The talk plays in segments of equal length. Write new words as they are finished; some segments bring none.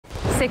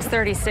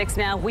6:36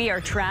 now. We are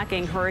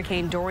tracking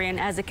Hurricane Dorian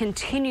as it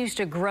continues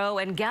to grow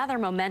and gather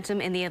momentum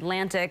in the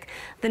Atlantic.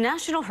 The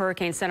National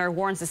Hurricane Center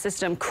warns the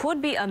system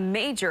could be a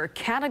major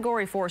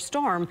Category 4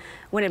 storm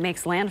when it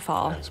makes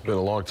landfall. Yeah, it's been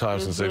a long time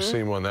since they've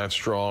seen one that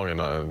strong,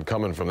 and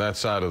coming from that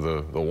side of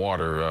the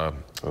water,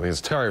 the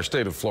entire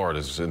state of Florida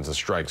is in the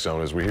strike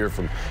zone. As we hear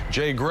from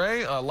Jay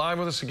Gray, live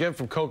with us again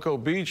from Cocoa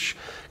Beach.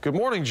 Good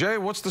morning, Jay.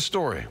 What's the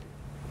story?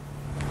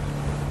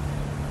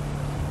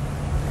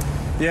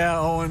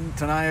 Yeah, Owen,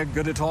 Tanaya,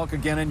 good to talk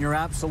again, and you're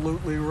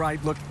absolutely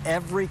right. Look,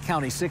 every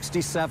county,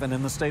 67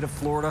 in the state of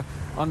Florida,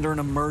 under an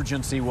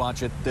emergency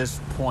watch at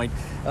this point.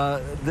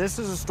 This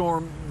is a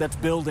storm that's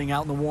building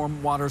out in the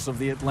warm waters of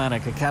the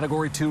Atlantic. A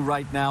Category 2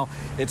 right now.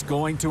 It's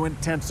going to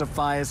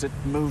intensify as it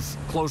moves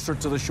closer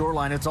to the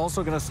shoreline. It's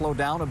also going to slow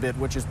down a bit,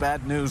 which is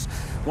bad news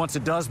once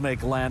it does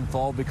make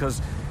landfall,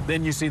 because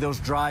then you see those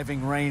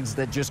driving rains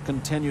that just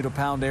continue to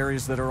pound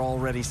areas that are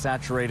already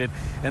saturated.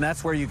 And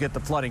that's where you get the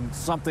flooding,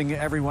 something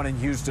everyone in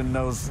Houston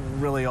knows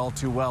really all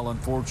too well,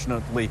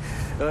 unfortunately.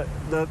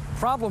 The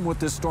problem with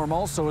this storm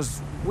also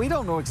is we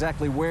don't know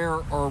exactly where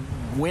or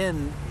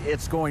when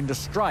it's going to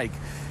strike.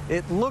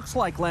 It looks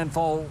like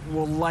landfall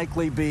will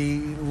likely be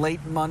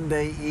late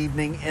Monday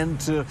evening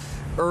into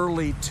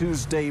early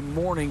Tuesday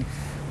morning.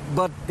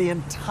 But the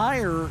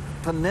entire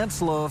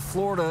peninsula of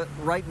Florida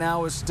right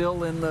now is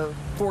still in the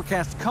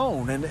forecast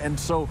cone. And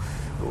so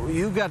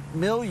you've got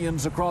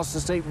millions across the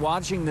state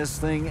watching this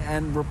thing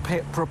and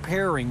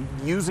preparing,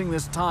 using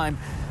this time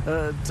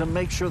to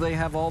make sure they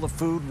have all the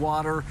food,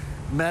 water,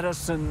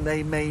 medicine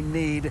they may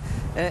need,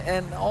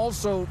 and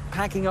also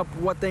packing up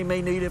what they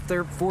may need if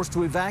they're forced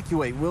to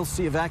evacuate. We'll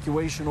see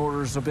evacuation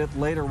orders a bit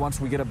later once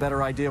we get a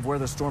better idea of where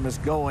the storm is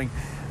going.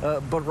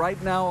 But right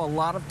now, a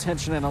lot of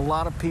tension and a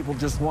lot of people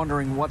just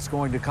wondering what's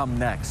going to come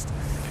next.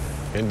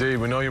 Indeed.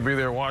 We know you'll be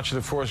there watching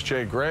it for us,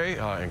 Jay Gray,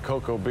 in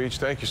Cocoa Beach.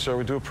 Thank you, sir.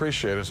 We do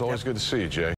appreciate it. It's always good to see you, Jay.